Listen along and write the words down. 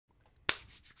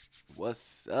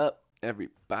What's up,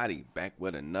 everybody? Back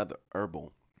with another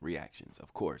Herbal reactions,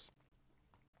 of course.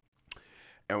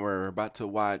 And we're about to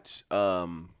watch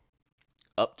Upchurch.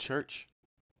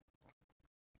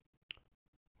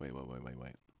 Wait.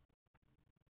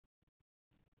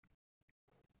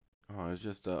 Oh, it's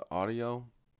just the audio.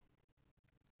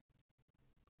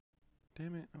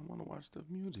 Damn it, I want to watch the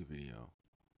music video.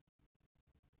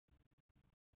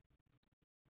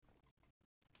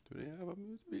 Do they have a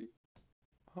music video?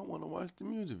 I want to watch the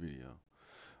music video.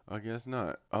 I guess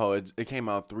not. Oh, it came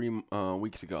out 3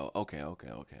 weeks ago. Okay.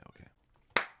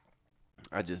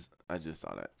 I just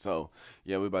saw that. So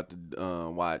yeah, we're about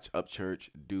to watch Upchurch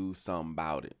do Som'n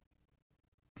Bout It.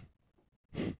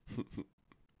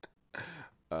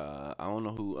 I don't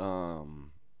know who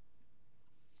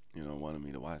wanted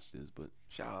me to watch this, but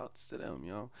shout outs to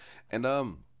them, And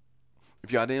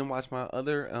if y'all didn't watch my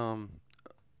other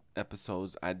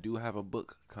episodes, I do have a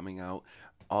book coming out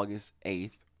August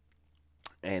 8th.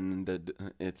 And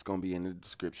it's gonna be in the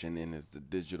description, and it's the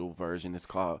digital version. It's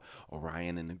called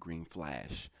Orion and the Green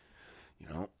Flash.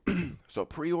 So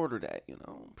pre-order that.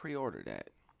 Pre-order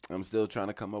that. I'm still trying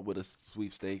to come up with a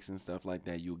sweepstakes and stuff like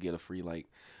that. You'll get a free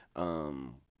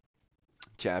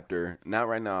chapter. Not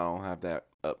right now. I don't have that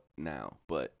up now,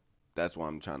 but that's what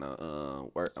I'm trying to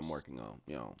I'm working on.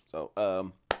 So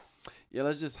yeah,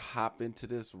 let's just hop into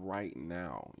this right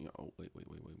now. Wait.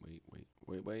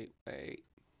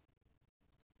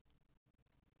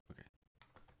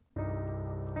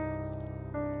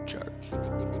 Church.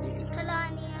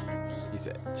 He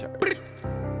said church.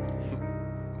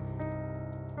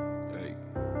 Hey.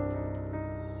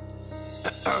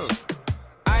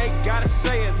 I ain't gotta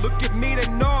say it. Look at me, they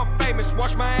know I'm famous.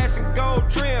 Watch my ass in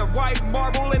gold trim, white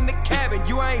marble in the cabin.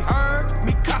 You ain't heard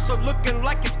me, Casa looking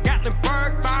like it's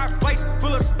Gatlinburg. Fireplace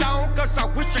full of stone, cause I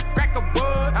wish I crack a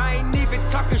wood. I ain't even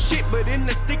talking shit, but in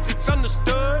the sticks it's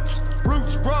understood.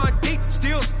 Roots run deep,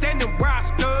 still standing where I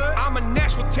stood. I'm a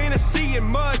Nashville, Tennessee, and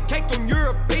mud cake on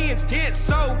Europeans. Tent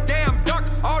so damn dark,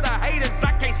 all the haters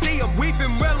I can't see them.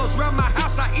 Weeping willows round my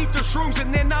house, I eat the shrooms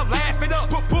and then I laugh it up.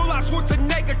 Pull out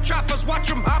Schwarzenegger choppers, watch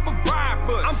them hop a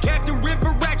Briarfoot. I'm Captain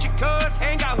River Ratchet, cuz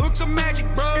ain't got hooks of magic,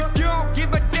 bro. If you don't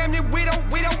give a damn, then we don't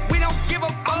give a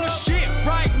fuck. I'm the shit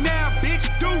right now, bitch,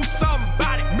 do something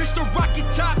about it. Mr. Rocky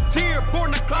top tier,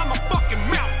 born to climb a fucking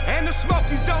mountain. And the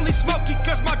smoky's only smoky,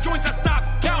 cause my joints I stopped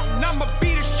counting. I'ma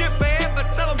beat this shit forever,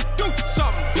 tell them do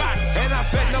something about it. And I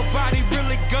bet nobody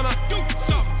really gonna do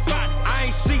something about it. I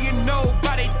ain't seeing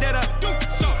nobody that'll do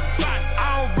something about it.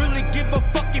 I don't really give a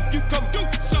fuck if you come do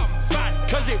something about it,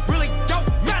 cause it really don't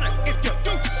matter if you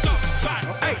do something about it.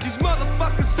 Hey, these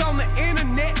motherfuckers on the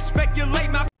internet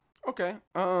speculate my... Okay,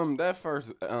 that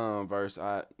first verse,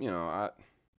 it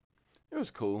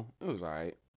was cool. It was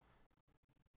alright.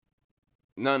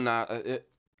 Let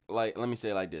me say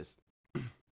it like this.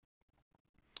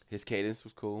 His cadence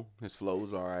was cool. His flow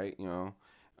was alright,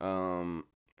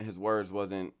 His words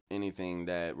wasn't anything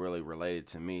that really related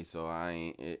to me, so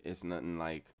it's nothing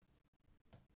like,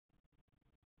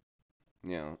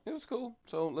 it was cool.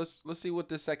 So let's see what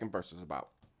this second verse is about.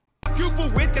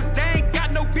 Cupid with cause they ain't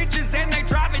got no bitches and they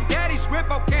driving daddy's whip.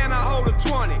 Oh, can I hold a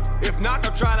 20? If not,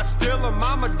 they'll try to steal a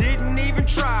mama didn't even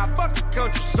try. Fuck a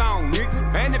country song,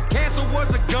 nigga. And if cancer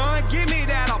was a gun, give me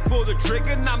that, I'll pull the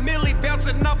trigger. Not merely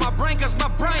bouncing up my brain cause my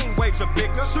brain waves are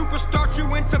bigger. Superstar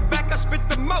you in tobacco, spit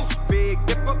the most big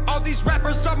dipper. All these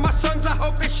rappers are my sons, I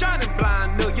hope they shining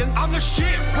blind million. I'm the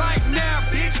shit right now,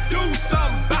 bitch, do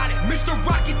something about it. Mr.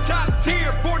 Rocky top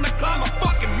tier, born to climb a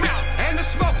fucking mountain. And the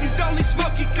smoky's only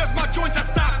smoky cause my joints I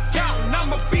stopped counting.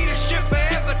 I'ma beat this shit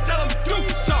forever, tell them do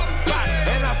something about it.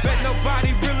 And I bet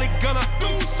nobody really gonna do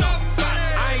something about it.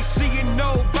 I ain't seeing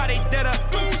nobody that'll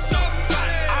do something about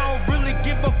it. I don't really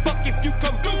give a fuck if you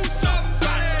come do something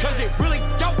about it, cause it really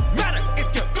don't matter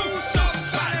if you do something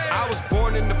about it. I was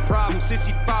born in the problem,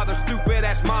 sissy father, stupid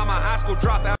ass mama, high school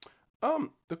dropout.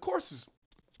 The course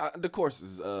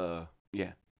is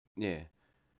yeah.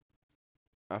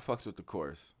 I fucks with the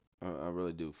chorus. I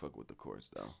really do fuck with the chorus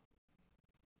though.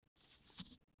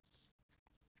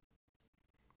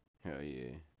 Hell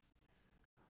yeah.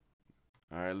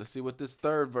 Alright, let's see what this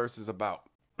third verse is about.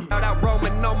 Out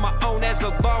roaming on my own as a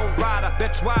lone rider.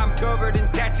 That's why I'm covered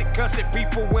in tats and cussing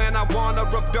people when I wanna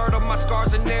rub dirt on my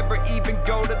scars and never even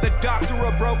go to the doctor.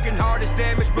 A broken heart is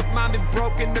damaged, but mine been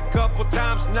broken a couple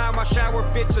times. Now my shower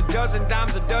fits a dozen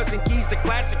dimes, a dozen keys to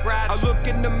classic rides. I look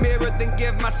in the mirror, then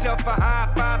give myself a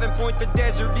high five and point the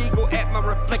Desert Eagle at my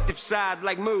reflective side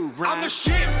like move, right? I'm the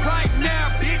shit right now,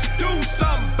 bitch, do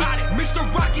something about it. Mr.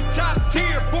 Rocky top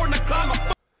tier, born to climb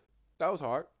a... That was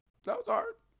hard. That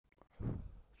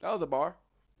was a bar.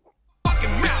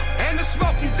 And the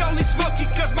smoke is only smoky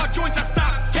cause my joints I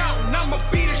stopped counting. I'ma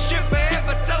be the shit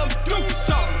forever, tell them do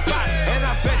something about it. And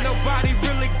I bet nobody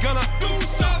really gonna do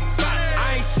something about it.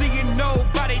 I ain't seeing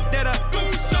nobody that'll do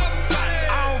something about it.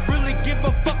 I don't really give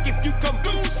a fuck if you come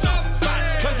do something about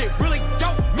it. Cause it really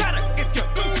don't matter if you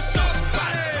do something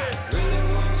about it. Really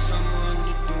want someone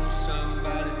to do something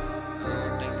about it. I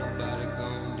don't think nobody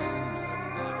gon' do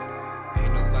nothing about it.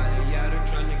 Ain't nobody out there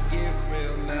trying to get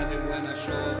real mad when I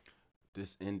show up.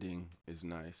 This ending is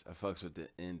nice. I fucks with the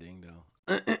ending though.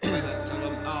 When I tell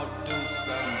them I'll do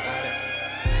something about it.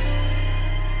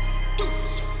 Do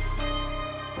something.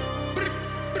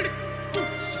 Do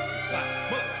something about it.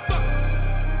 Motherfucker.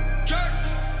 Church.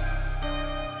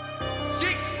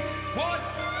 615.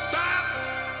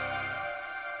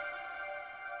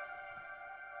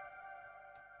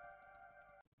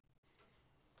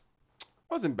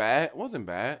 Wasn't bad. Wasn't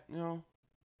bad. You know,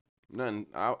 nothing.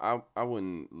 I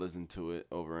wouldn't listen to it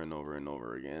over and over and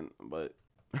over again. But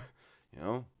you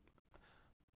know,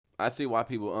 I see why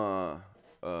people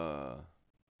I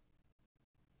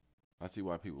see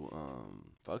why people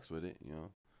fucks with it. You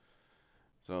know,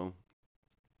 so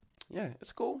yeah,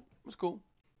 it's cool. It's cool.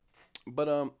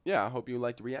 But yeah, I hope you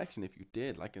liked the reaction. If you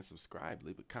did, like and subscribe.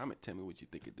 Leave a comment. Tell me what you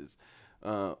think of this.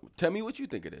 Tell me what you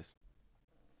think of this.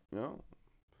 You know,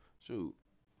 shoot,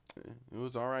 it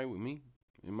was all right with me.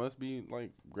 It must be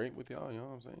like great with y'all. You know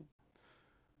what I'm saying?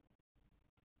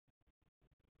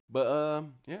 But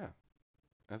yeah,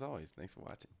 as always, thanks for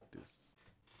watching. Deuces.